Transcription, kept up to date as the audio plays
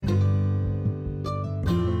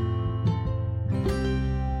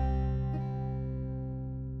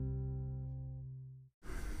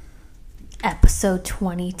Episode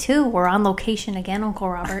 22. We're on location again, Uncle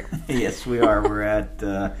Robert. Yes, we are. We're at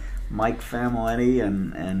Mike Familetti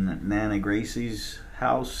and Nana Gracie's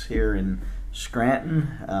house here in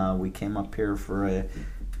Scranton. We came up here for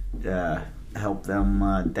help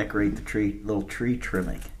them decorate the little tree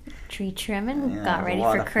trimming. Tree trimming. Yeah, Got ready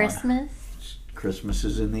for Christmas. Christmas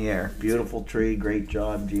is in the air. Beautiful tree. Great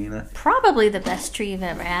job, Gina. Probably the best tree you've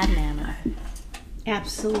ever had, Nana.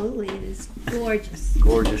 Absolutely, it is gorgeous.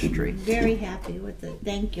 Gorgeous tree. Very happy with it.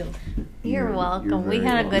 Thank you. You're welcome. We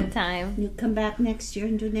had a good time. You come back next year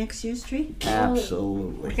and do next year's tree?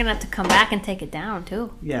 Absolutely. We're gonna have to come back and take it down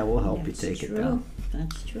too. Yeah, we'll help you That's take true. it down.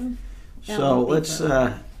 That's true. That So would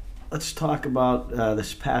be let's talk about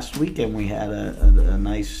this past weekend. We had a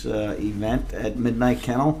nice event at Midnight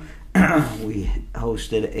Kennel. We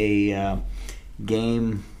hosted a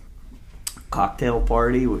game cocktail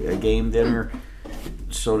party, a game dinner,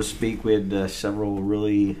 so to speak. We had several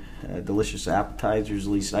really delicious appetizers.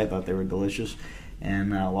 At least I thought they were delicious.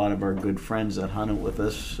 And a lot of our good friends that hunted with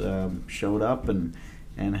us showed up and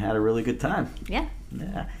had a really good time. Yeah.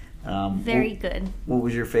 Yeah. Very good. What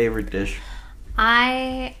was your favorite dish?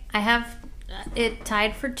 I have it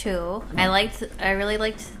tied for two. I really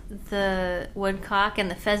liked the woodcock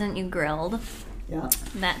and the pheasant you grilled. Yeah.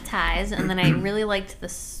 That ties. And then I really liked the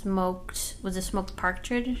smoked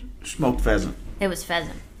partridge? Smoked pheasant. It was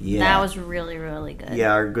pheasant. Yeah. That was really, really good.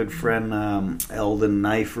 Yeah, our good friend Eldon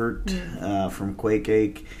Neifert from Quake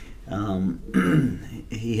Ache,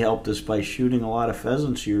 he helped us by shooting a lot of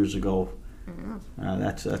pheasants years ago.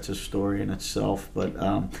 That's a story in itself. But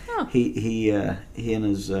he and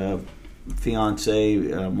his fiance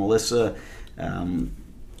Melissa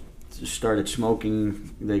started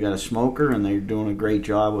smoking. They got a smoker and they're doing a great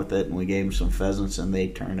job with it. And we gave them some pheasants and they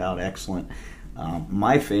turned out excellent.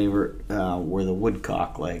 My favorite were the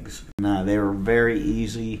woodcock legs. They were very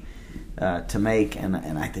easy to make, and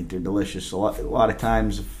I think they're delicious. A lot of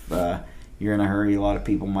times, if you're in a hurry, a lot of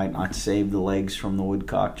people might not save the legs from the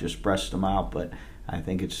woodcock, just breast them out, but I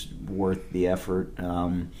think it's worth the effort.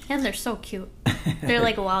 And they're so cute. They're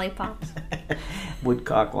like lollipops.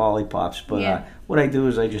 Woodcock lollipops. But yeah. What I do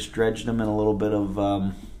is I just dredge them in a little bit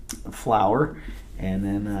of flour and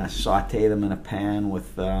then saute them in a pan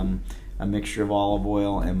with a mixture of olive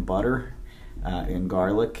oil and butter and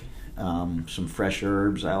garlic, some fresh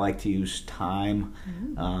herbs. I like to use thyme.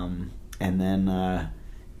 And then,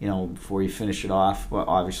 before you finish it off, well,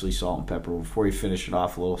 obviously salt and pepper. Before you finish it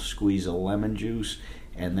off, a little squeeze of lemon juice,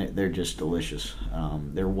 and they're just delicious.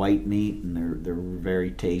 They're white meat, and they're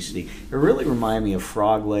very tasty. They really remind me of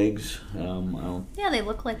frog legs. Yeah, they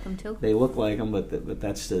look like them too. They look like them, but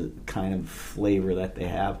that's the kind of flavor that they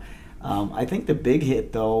have. I think the big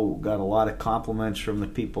hit, though, got a lot of compliments from the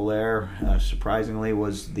people there, surprisingly,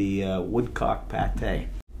 was the woodcock pate.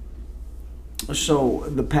 So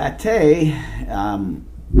the pate,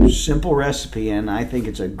 simple recipe, and I think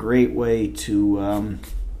it's a great way to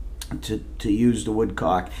use the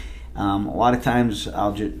woodcock. A lot of times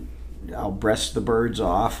I'll breast the birds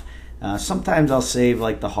off. Sometimes I'll save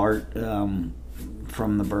like the heart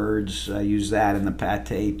from the birds. I use that in the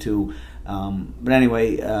pate too. But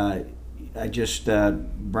anyway, I just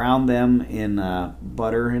brown them in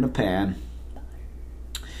butter in a pan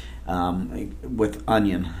with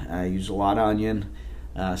onion. I use a lot of onion.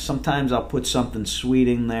 Sometimes I'll put something sweet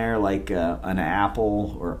in there, like an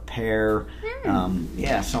apple or a pear.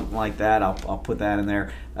 Something like that. I'll put that in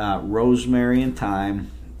there. Rosemary and thyme,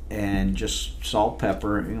 and just salt,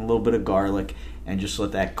 pepper, and a little bit of garlic, and just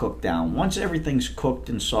let that cook down. Once everything's cooked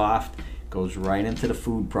and soft, it goes right into the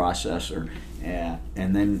food processor.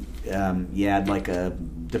 And then you add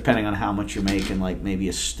depending on how much you're making, like maybe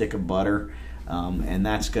a stick of butter, and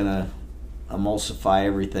that's gonna emulsify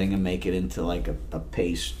everything and make it into like a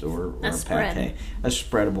paste or a pate, a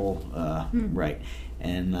spreadable, right?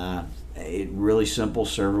 And it really simple.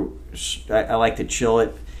 I like to chill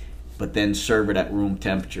it, but then serve it at room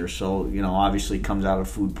temperature. So obviously it comes out of a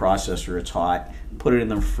food processor, it's hot. Put it in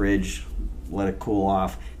the fridge, let it cool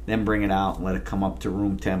off, then bring it out and let it come up to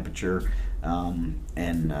room temperature,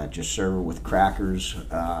 and just serve it with crackers.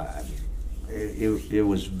 It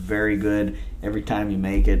was very good. Every time you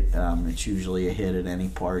make it, it's usually a hit at any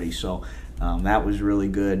party. So that was really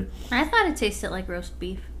good. I thought it tasted like roast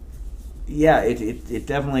beef. Yeah, it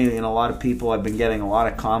definitely. A lot of people. I've been getting a lot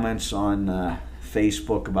of comments on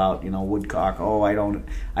Facebook about woodcock. Oh, I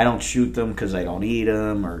don't shoot them because I don't eat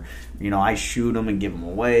them, or I shoot them and give them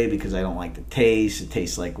away because I don't like the taste. It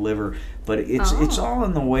tastes like liver, but it's all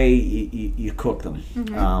in the way you cook them.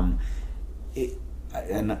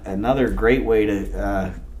 Another great way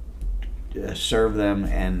to serve them,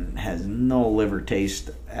 and has no liver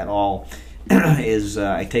taste at all, is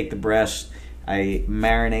I take the breast, I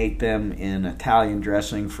marinate them in Italian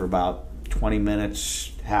dressing for about 20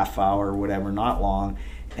 minutes, half hour, whatever, not long,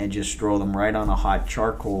 and just throw them right on a hot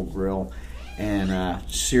charcoal grill and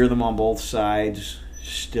sear them on both sides.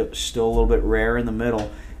 Still a little bit rare in the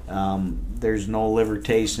middle. There's no liver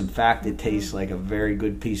taste. In fact, it tastes like a very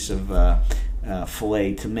good piece of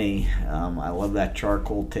filet to me. I love that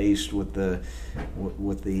charcoal taste with the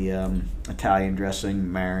Italian dressing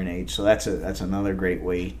marinade. So that's another great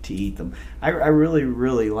way to eat them. I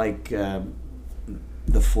really like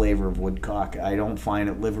the flavor of woodcock. I don't find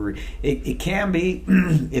it livery. It can be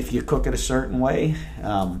if you cook it a certain way.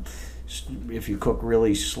 If you cook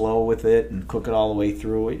really slow with it and cook it all the way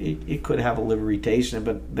through, it could have a livery taste.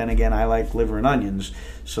 But then again, I like liver and onions,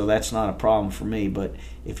 so that's not a problem for me. But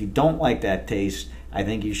if you don't like that taste, I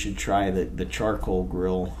think you should try the charcoal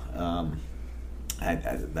grill.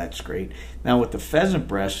 That's great. Now with the pheasant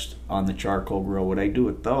breast on the charcoal grill, what I do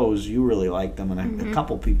with those, you really like them, and a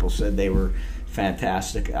couple people said they were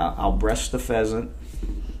fantastic. I'll breast the pheasant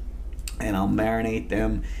and I'll marinate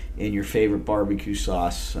them in your favorite barbecue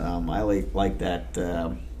sauce. I like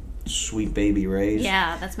that Sweet Baby Ray's.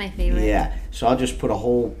 Yeah, that's my favorite. Yeah, so I'll just put a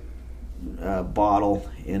whole bottle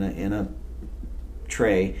in a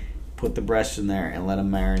tray, put the breasts in there, and let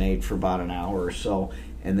them marinate for about an hour or so,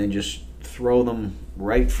 and then just throw them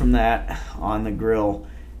right from that on the grill.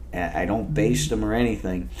 I don't baste them or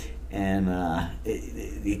anything. And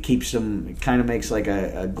it keeps them, it kind of makes like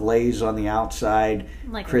a glaze on the outside,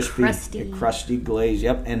 like crispy, a crusty glaze,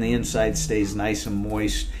 yep, and the inside stays nice and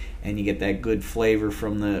moist, and you get that good flavor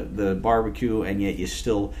from the barbecue, and yet you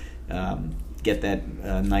still get that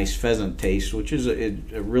nice pheasant taste, which is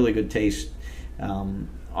a really good taste.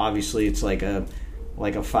 Obviously, it's like a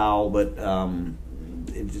fowl, but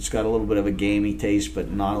it's got a little bit of a gamey taste, but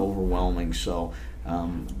not overwhelming. So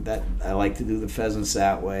that I like to do the pheasants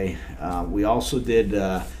that way. We also did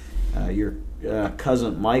your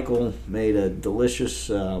cousin Michael made a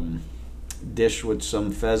delicious dish with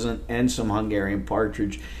some pheasant and some Hungarian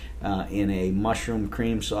partridge in a mushroom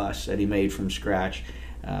cream sauce that he made from scratch.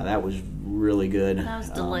 That was really good. That was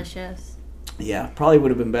delicious. Yeah, probably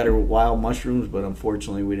would have been better with wild mushrooms, but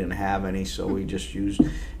unfortunately we didn't have any, so we just used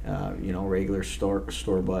regular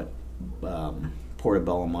store-bought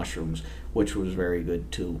portobello mushrooms, which was very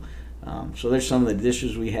good too. So there's some of the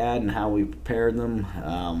dishes we had and how we prepared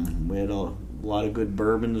them. We had a lot of good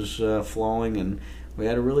bourbons flowing, and we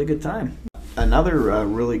had a really good time. Another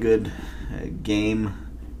really good game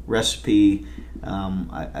recipe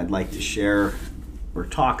I'd like to share or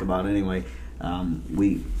talk about anyway.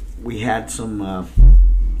 We had some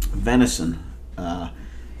venison.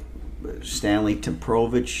 Stanley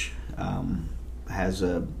Temprovich has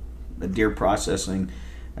a deer processing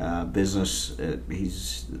business.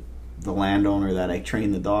 He's the landowner that I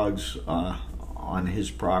train the dogs on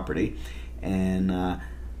his property, and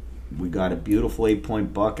we got a beautiful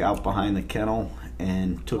 8-point buck out behind the kennel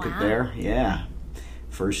and took it there. Yeah,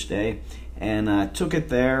 first day, and took it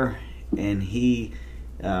there, and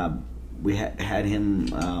we had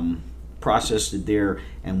him process the deer,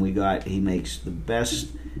 and he makes the best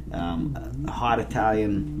hot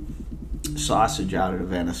Italian sausage out of the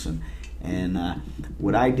venison. And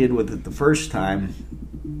what I did with it the first time,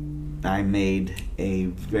 I made a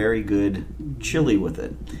very good chili with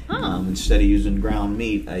it. Instead of using ground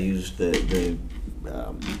meat, I used the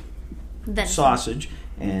sausage,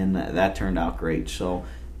 and that turned out great. So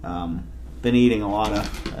been eating a lot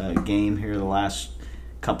of game here the last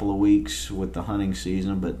couple of weeks with the hunting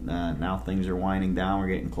season, but now things are winding down. We're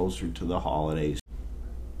getting closer to the holidays.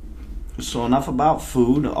 So enough about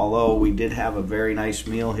food, although we did have a very nice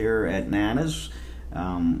meal here at Nana's.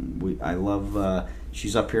 I love,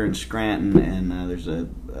 she's up here in Scranton, and there's a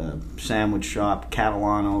sandwich shop,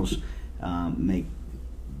 Catalano's, make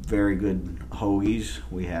very good hoagies.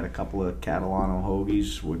 We had a couple of Catalano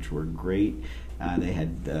hoagies, which were great. They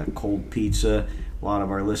had cold pizza. A lot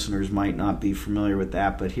of our listeners might not be familiar with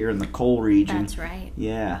that, but here in the coal region, that's right.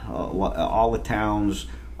 Yeah, all the towns,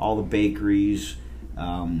 all the bakeries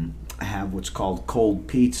have what's called cold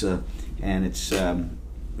pizza, and it's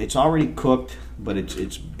already cooked, but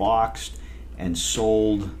it's boxed and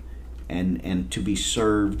sold and to be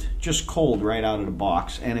served just cold right out of the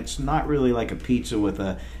box. And it's not really like a pizza with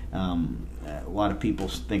a lot of people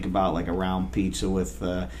think about like a round pizza with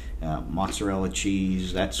mozzarella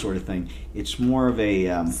cheese, that sort of thing. It's more of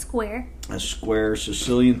a square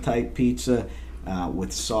Sicilian type pizza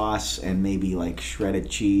with sauce and maybe like shredded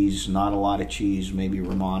cheese, not a lot of cheese, maybe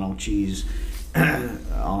Romano cheese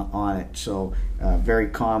on it. So very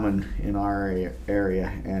common in our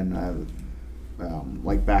area, and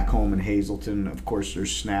like back home in Hazleton, of course,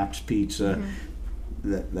 there's Snaps Pizza.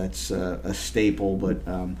 That's a staple, but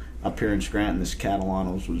up here in Scranton, this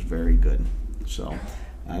Catalano's was very good. So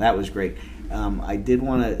that was great. I did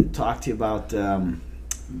want to talk to you about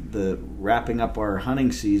the wrapping up our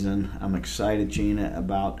hunting season. I'm excited, Gina,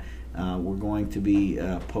 about we're going to be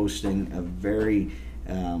posting a very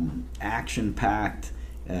action-packed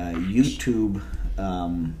YouTube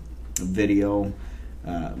video,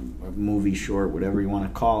 movie short, whatever you want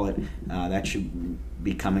to call it. That should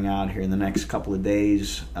be coming out here in the next couple of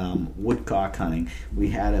days. Woodcock hunting. We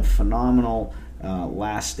had a phenomenal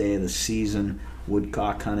last day of the season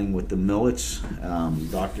woodcock hunting with the Millets.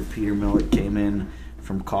 Dr. Peter Millet came in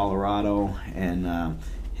from Colorado, and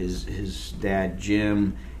his dad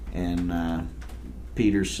Jim and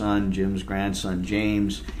Peter's son, Jim's grandson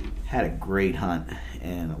James, had a great hunt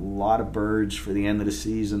and a lot of birds for the end of the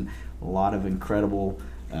season. A lot of incredible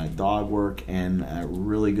dog work and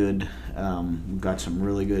really good. We've got some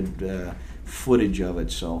really good footage of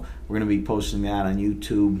it, so we're going to be posting that on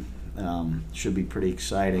YouTube. Should be pretty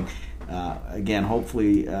exciting. Again,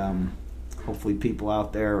 hopefully people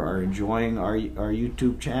out there are enjoying our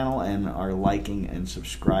YouTube channel and are liking and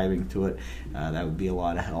subscribing to it. That would be a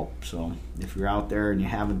lot of help. So if you're out there and you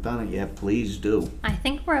haven't done it yet, please do. I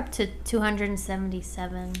think we're up to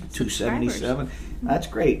 277. 277? That's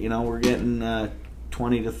great. You know, we're getting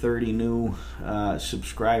 20 to 30 new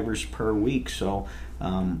subscribers per week, so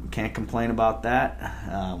can't complain about that.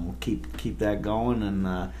 We'll keep that going,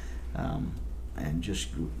 and just,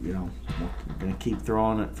 you know, we're gonna keep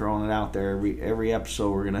throwing it out there. Every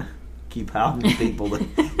episode we're gonna keep hounding people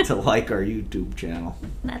to like our YouTube channel.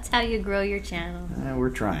 That's how you grow your channel. We're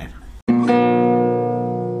trying. Very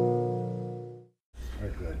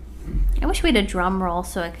good. I wish we had a drum roll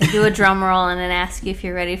so I could do a drum roll and then ask you if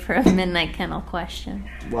you're ready for a Midnight Kennel question.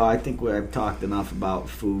 Well, I think I've talked enough about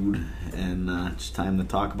food, and it's time to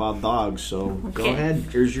talk about dogs. So Go ahead.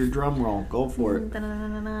 Here's your drum roll. Go for it.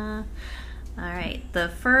 Da-da-da-da-da. All right, the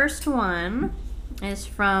first one is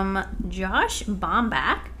from Josh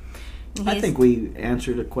Bombach. I think we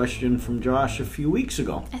answered a question from Josh a few weeks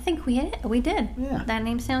ago. I think we did. Yeah. That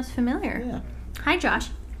name sounds familiar. Yeah. Hi, Josh.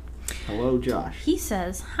 Hello, Josh. He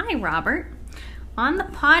says, "Hi, Robert. On the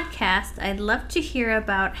podcast, I'd love to hear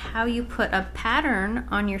about how you put a pattern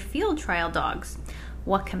on your field trial dogs.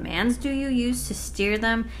 What commands do you use to steer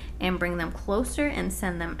them and bring them closer and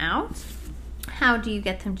send them out? How do you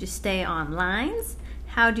get them to stay on lines?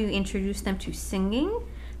 How do you introduce them to singing?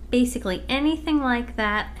 Basically anything like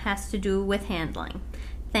that has to do with handling.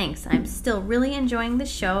 Thanks. I'm still really enjoying the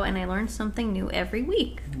show, and I learn something new every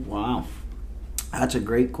week." Wow. That's a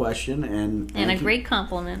great question. And a great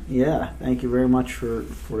compliment. Yeah. Thank you very much for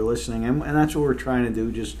listening. And that's what we're trying to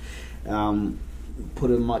do, just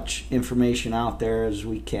put as much information out there as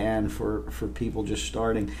we can for people just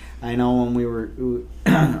starting. I know when we were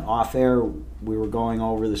off air, we were going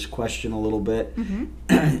over this question a little bit,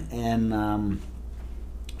 and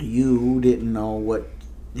you didn't know what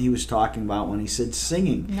he was talking about when he said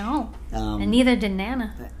singing. No, and neither did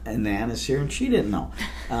Nana. And Nana's here, and she didn't know.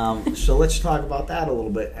 So let's talk about that a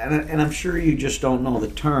little bit. And I'm sure you just don't know the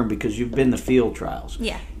term because you've been to field trials.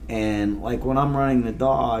 Yeah. And like when I'm running the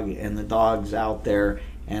dog and the dog's out there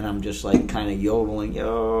and I'm just like kind of yodeling,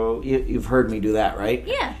 you've heard me do that, right?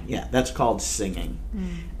 Yeah. Yeah, that's called singing.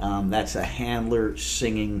 That's a handler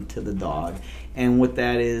singing to the dog. And what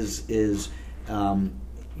that is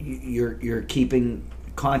you're keeping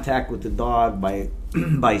contact with the dog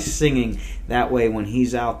by singing. That way when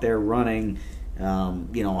he's out there running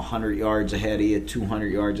 100 yards ahead of you,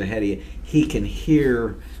 200 yards ahead of you, he can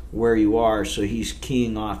hear where you are, so he's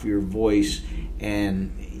keying off your voice,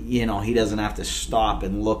 and he doesn't have to stop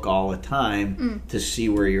and look all the time to see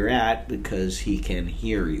where you're at because he can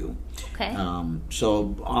hear you. Okay.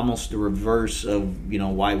 So almost the reverse of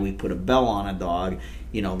why we put a bell on a dog.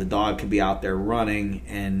 The dog could be out there running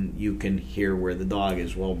and you can hear where the dog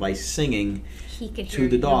is. Well, by singing to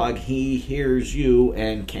the dog, he hears you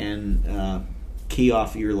and can key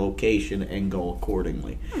off your location and go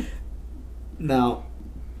accordingly. Now,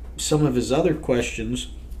 some of his other questions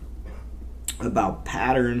about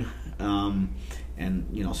pattern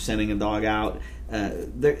and sending a dog out,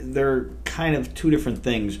 they're kind of two different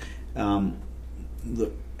things. The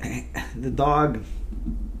dog,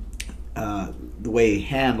 the way he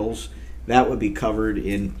handles, that would be covered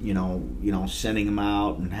in sending him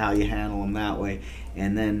out and how you handle him that way.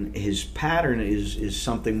 And then his pattern is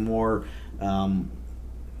something more,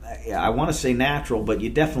 I want to say natural, but you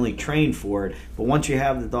definitely train for it. But once you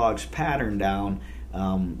have the dog's pattern down,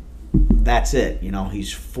 that's it.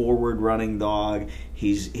 He's forward running dog.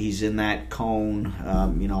 He's in that cone.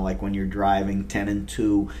 Like when you're driving 10 and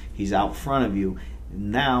 2, he's out front of you.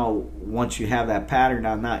 Now, once you have that pattern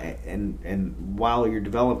down, and while you're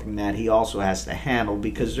developing that, he also has to handle,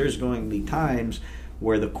 because there's going to be times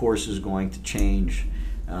where the course is going to change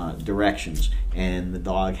directions, and the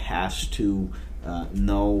dog has to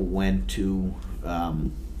know when to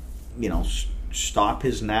stop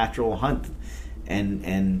his natural hunt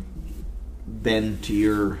and bend to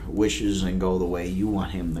your wishes and go the way you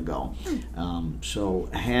want him to go. So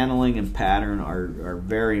handling and pattern are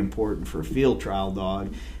very important for a field trial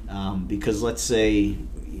dog, because let's say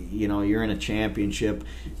you're in a championship.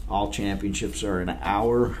 All championships are an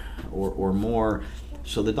hour or more,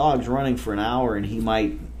 so the dog's running for an hour, and he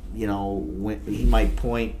might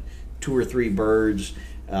point 2 or 3 birds.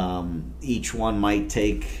 Each one might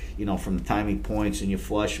take, from the time he points and you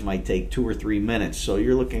flush, it might take 2 or 3 minutes. So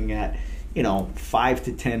you're looking at 5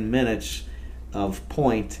 to 10 minutes of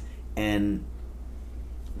point, and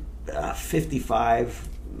 55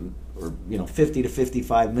 or 50 to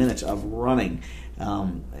 55 minutes of running,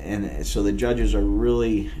 and so the judges are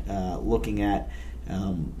really looking at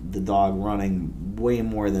the dog running way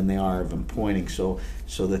more than they are of him pointing. So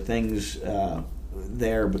the things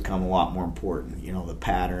there become a lot more important. The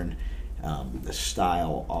pattern, the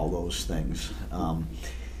style, all those things.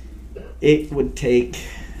 It would take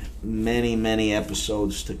many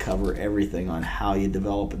episodes to cover everything on how you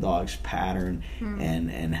develop a dog's pattern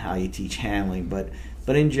and how you teach handling, but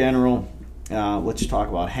in general, let's talk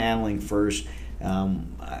about handling first.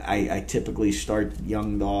 I typically start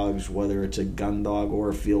young dogs, whether it's a gun dog or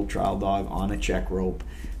a field trial dog, on a check rope,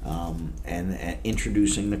 and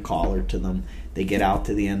introducing the collar to them. They get out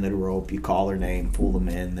to the end of the rope, you call their name, pull them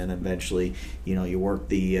in, then eventually you work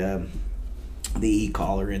the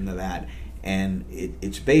e-collar into that. And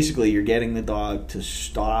it's basically you're getting the dog to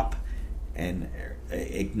stop and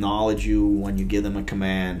acknowledge you when you give them a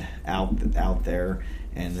command out there,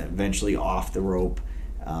 and eventually off the rope.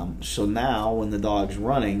 So now when the dog's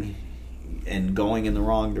running and going in the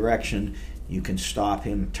wrong direction, you can stop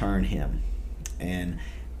him, turn him. And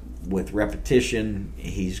with repetition,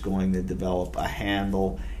 he's going to develop a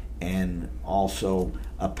handle and also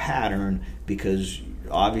a pattern, because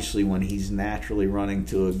obviously when he's naturally running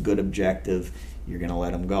to a good objective, you're going to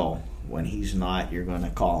let him go. When he's not, you're going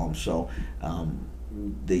to call him. So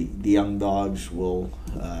the young dogs will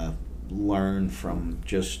learn from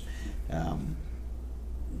just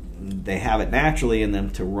they have it naturally in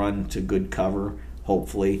them to run to good cover,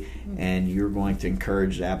 hopefully, and you're going to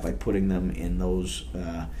encourage that by putting them in those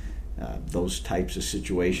types of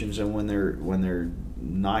situations. And when they're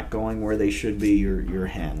not going where they should be, you're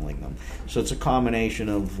handling them. So it's a combination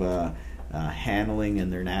of handling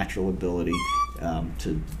and their natural ability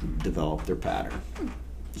to develop their pattern.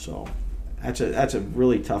 So that's a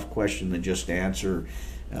really tough question to just answer,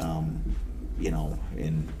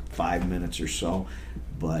 in 5 minutes or so.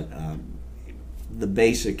 But the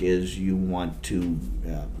basic is you want to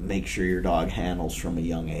make sure your dog handles from a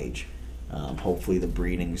young age. Hopefully the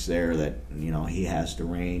breeding's there, that he has the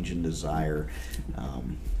range and desire,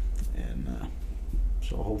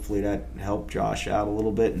 so hopefully that helped Josh out a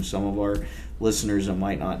little bit, and some of our listeners that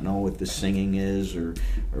might not know what the singing is or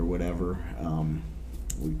whatever.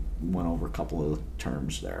 We went over a couple of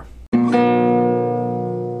terms there.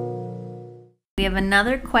 We have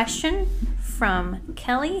another question from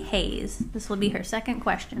Kelly Hayes. This will be her second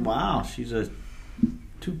question. Wow, she's a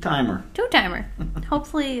two-timer.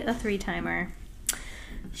 Hopefully a 3-timer.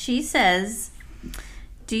 She says,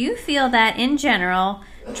 do you feel that in general,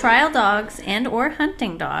 trial dogs and or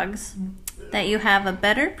hunting dogs, that you have a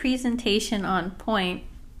better presentation on point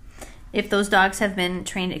if those dogs have been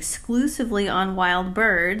trained exclusively on wild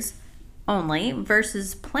birds only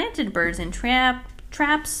versus planted birds in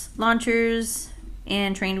traps, launchers,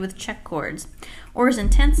 and trained with check cords? Or is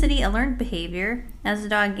intensity a learned behavior as the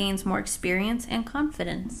dog gains more experience and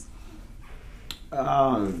confidence?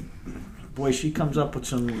 Boy, she comes up with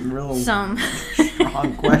some real strong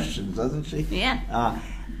questions, doesn't she? Yeah.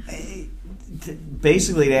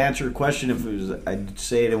 Basically, to answer your question, if it was, I'd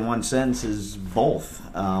say it in one sentence, is both.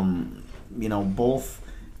 Both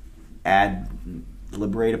add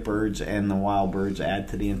liberated birds and the wild birds, add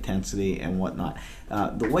to the intensity and whatnot.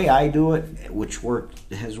 The way I do it, which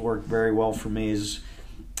has worked very well for me, is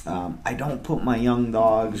I don't put my young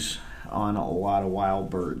dogs on a lot of wild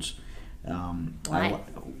birds. Why?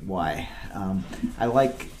 I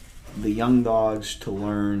like the young dogs to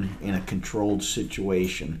learn in a controlled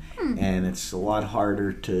situation, and it's a lot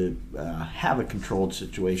harder to have a controlled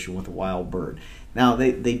situation with a wild bird. Now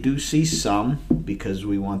they do see some, because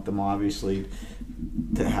we want them obviously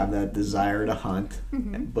to have that desire to hunt.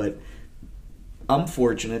 Mm-hmm. But I'm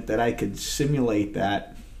fortunate that I could simulate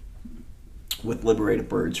that with liberated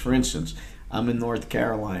birds. For instance, I'm in North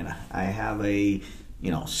Carolina. I have a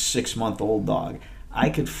 6-month-old dog. I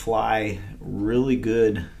could fly really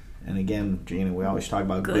good. And again, Gina, we always talk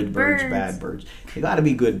about good birds, bad birds. They got to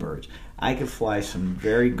be good birds. I could fly some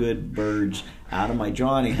very good birds out of my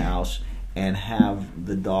Johnny house and have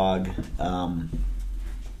the dog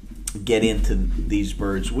get into these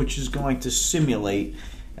birds, which is going to simulate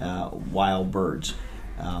wild birds.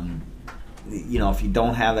 If you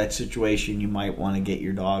don't have that situation, you might want to get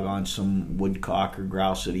your dog on some woodcock or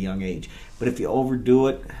grouse at a young age. But if you overdo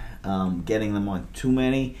it, getting them on too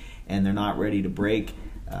many and they're not ready to break,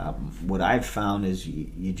 what I've found is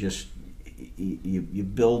you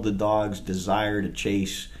build the dog's desire to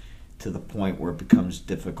chase to the point where it becomes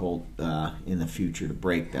difficult in the future to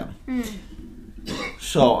break them.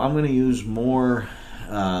 So I'm going to use more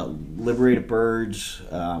liberated birds,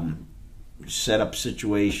 set up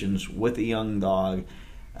situations with a young dog,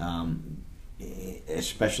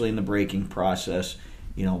 especially in the breaking process,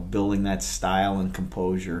 building that style and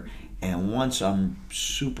composure. And once I'm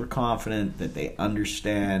super confident that they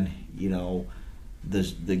understand,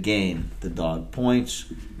 the game, the dog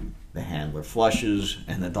points, the handler flushes,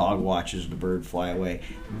 and the dog watches the bird fly away,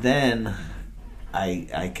 then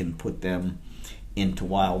I can put them into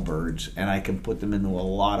wild birds, and I can put them into a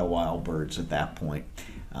lot of wild birds at that point.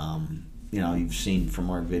 You've seen from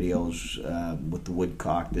our videos with the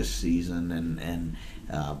woodcock this season, and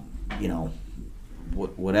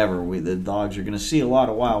whatever. The dogs are going to see a lot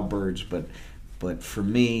of wild birds, but for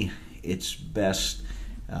me, it's best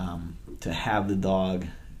to have the dog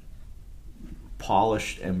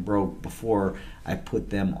polished and broke before I put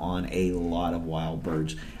them on a lot of wild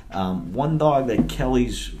birds. One dog that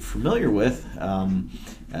Kelly's familiar with,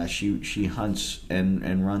 she hunts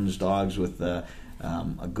and runs dogs with a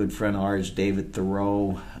good friend of ours, David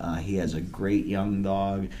Thoreau. He has a great young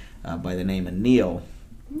dog by the name of Neo,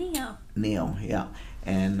 yeah.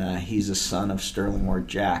 And he's a son of Sterling Wart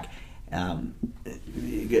Jack.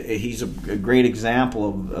 He's a great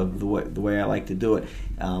example of the way I like to do it.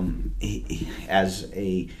 He, as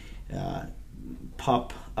a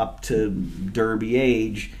pup up to Derby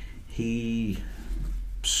age, he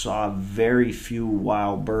saw very few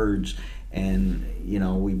wild birds, and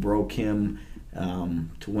we broke him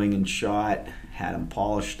to wing and shot, had him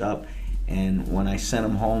polished up, and when I sent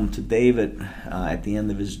him home to David at the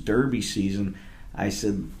end of his Derby season, I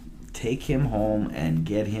said, take him home and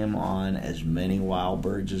get him on as many wild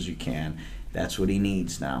birds as you can. That's what he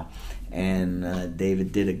needs now. And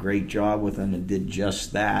David did a great job with him and did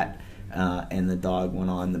just that. And the dog went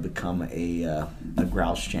on to become a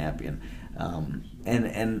grouse champion.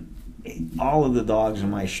 And all of the dogs in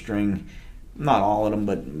my string, not all of them,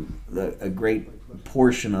 but a great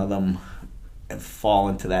portion of them fall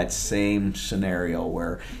into that same scenario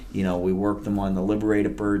where, we work them on the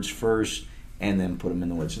liberated birds first and then put them in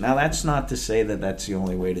the woods. Now, that's not to say that that's the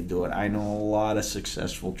only way to do it. I know a lot of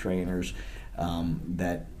successful trainers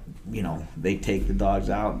that, they take the dogs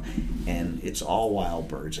out and it's all wild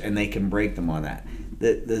birds, and they can break them on that.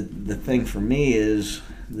 The thing for me is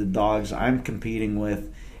the dogs I'm competing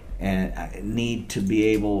with and need to be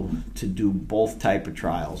able to do both type of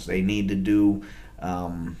trials. They need to do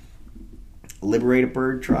liberated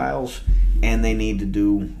bird trials, and they need to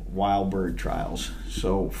do wild bird trials.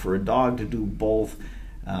 So for a dog to do both,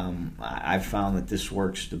 I've found that this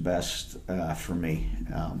works the best for me.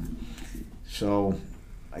 So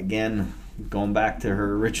again, going back to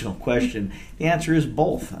her original question, the answer is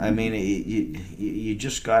both. I mean, you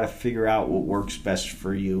just got to figure out what works best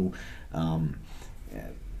for you,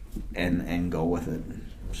 and go with it.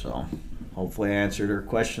 So hopefully I answered her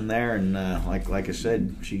question there, and like I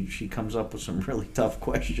said, she comes up with some really tough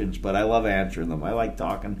questions, but I love answering them. I like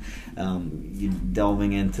talking,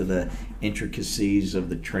 delving into the intricacies of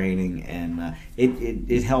the training, and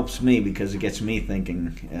it helps me because it gets me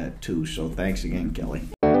thinking too. So thanks again, Kelly.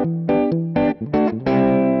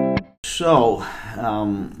 So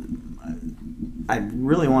I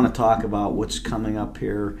really want to talk about what's coming up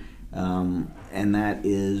here, and that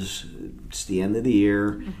is, it's the end of the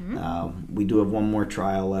year. Mm-hmm. We do have one more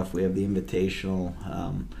trial left. We have the Invitational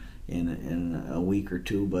in a week or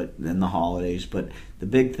two, but then the holidays. But the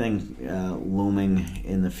big thing looming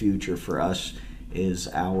in the future for us is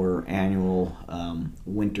our annual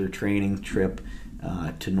winter training trip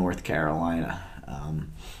to North Carolina.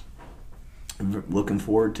 Looking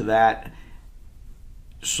forward to that.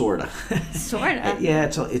 Sorta. Sorta. Yeah,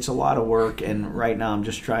 it's a lot of work, and right now I'm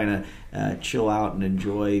just trying to chill out and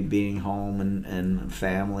enjoy being home and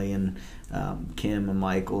family and Kim and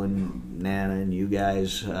Michael and Nana and you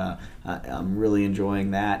guys. I'm really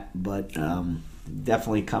enjoying that, but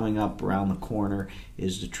definitely coming up around the corner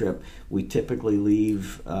is the trip. We typically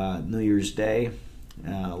leave New Year's Day,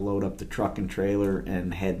 load up the truck and trailer,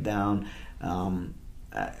 and head down.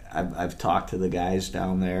 I've talked to the guys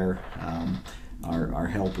down there. Our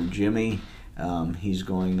helper Jimmy, he's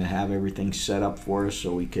going to have everything set up for us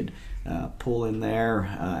so we could pull in there.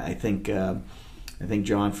 I think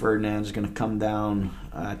John Ferdinand's going to come down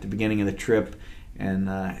at the beginning of the trip and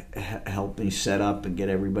help me set up and get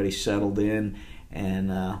everybody settled in,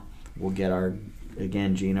 and we'll get our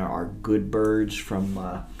good birds from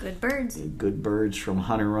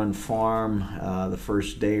Hunter Run Farm. The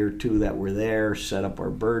first day or two that we're there, set up our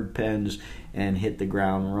bird pens and hit the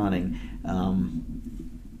ground running.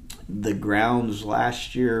 The grounds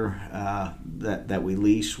last year that we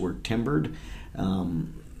leased were timbered,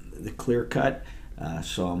 the clear cut.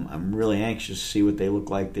 So I'm really anxious to see what they look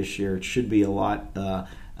like this year. It should be a lot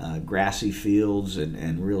grassy fields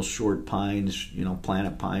and real short pines,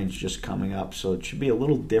 planet pines just coming up. So it should be a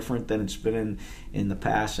little different than it's been in the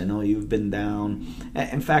past. I know you've been down.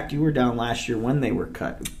 In fact, you were down last year when they were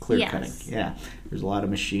clear cutting. Yeah, there's a lot of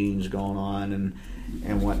machines going on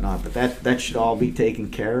and whatnot. But that should all be taken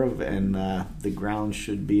care of, and the ground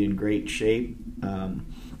should be in great shape.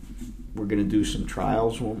 We're going to do some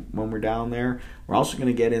trials when we're down there. We're also going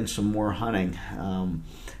to get in some more hunting.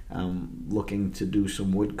 I'm looking to do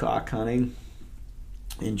some woodcock hunting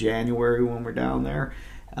in January when we're down there,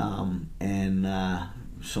 and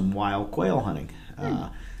some wild quail hunting,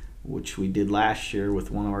 which we did last year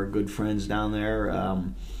with one of our good friends down there,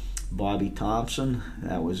 Bobby Thompson.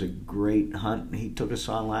 That was a great hunt he took us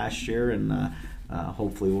on last year, and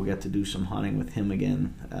hopefully we'll get to do some hunting with him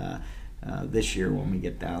again this year when we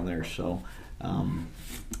get down there. So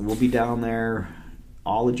we'll be down there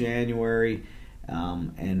all of January,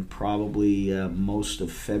 and probably most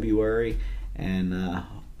of February, and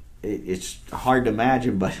it's hard to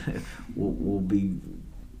imagine, but we'll be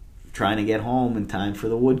trying to get home in time for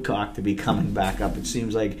the woodcock to be coming back up. It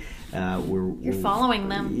seems like you're following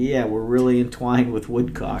them. Yeah, we're really entwined with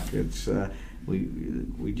woodcock. It's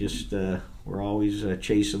we're always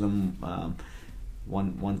chasing them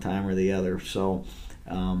one time or the other. So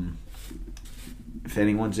if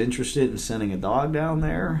anyone's interested in sending a dog down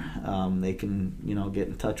there, they can get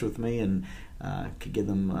in touch with me, and could give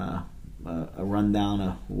them a rundown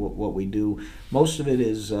of what we do. Most of it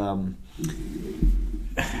is a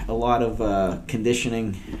lot of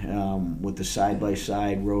conditioning with the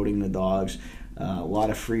side-by-side, roading the dogs, a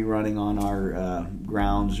lot of free running on our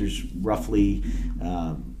grounds. There's roughly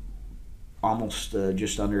almost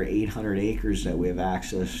just under 800 acres that we have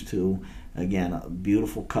access to. Again, a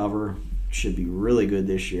beautiful cover. Should be really good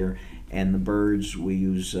this year. And the birds, we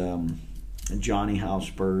use Johnny House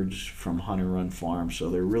birds from Hunter Run Farm. So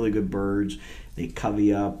they're really good birds. They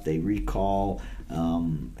covey up, they recall,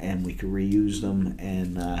 and we can reuse them.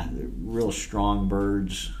 And they're real strong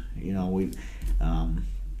birds.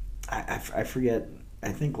 I forget,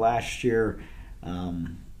 I think last year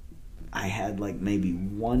I had like maybe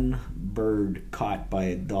one bird caught by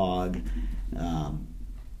a dog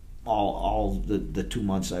all the 2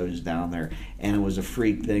 months I was down there, and it was a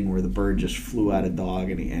freak thing where the bird just flew at a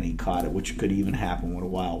dog and he caught it, which could even happen with a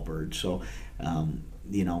wild bird. So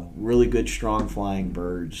really good strong flying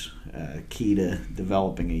birds, key to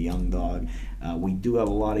developing a young dog. We do have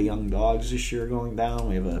a lot of young dogs this year going down.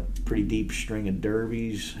 We have a pretty deep string of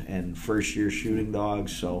derbies and first year shooting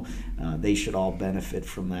dogs, so they should all benefit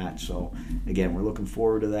from that. So again, we're looking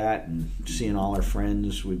forward to that and seeing all our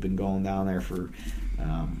friends. We've been going down there for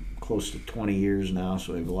close to 20 years now,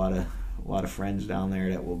 so we have a lot of friends down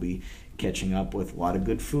there that we'll be catching up with. A lot of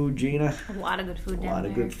good food, Gina. A lot of good food down there. A lot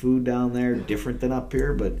of good food down there, different than up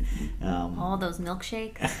here, but all those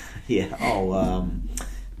milkshakes. Yeah.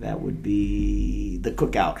 That would be the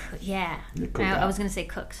Cookout. Yeah. The Cookout. I was going to say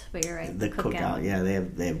Cooks, but you're right. The Cookout. Yeah,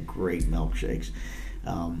 they have great milkshakes.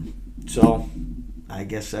 So I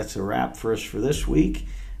guess that's a wrap for us for this week.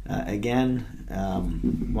 Again,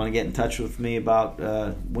 want to get in touch with me about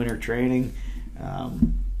winter training,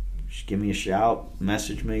 just give me a shout,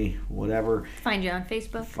 message me, whatever. Find you on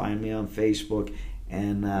Facebook. Find me on Facebook.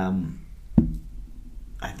 And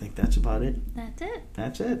I think that's about it. That's it.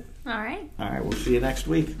 That's it. All right. All right, we'll see you next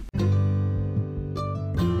week.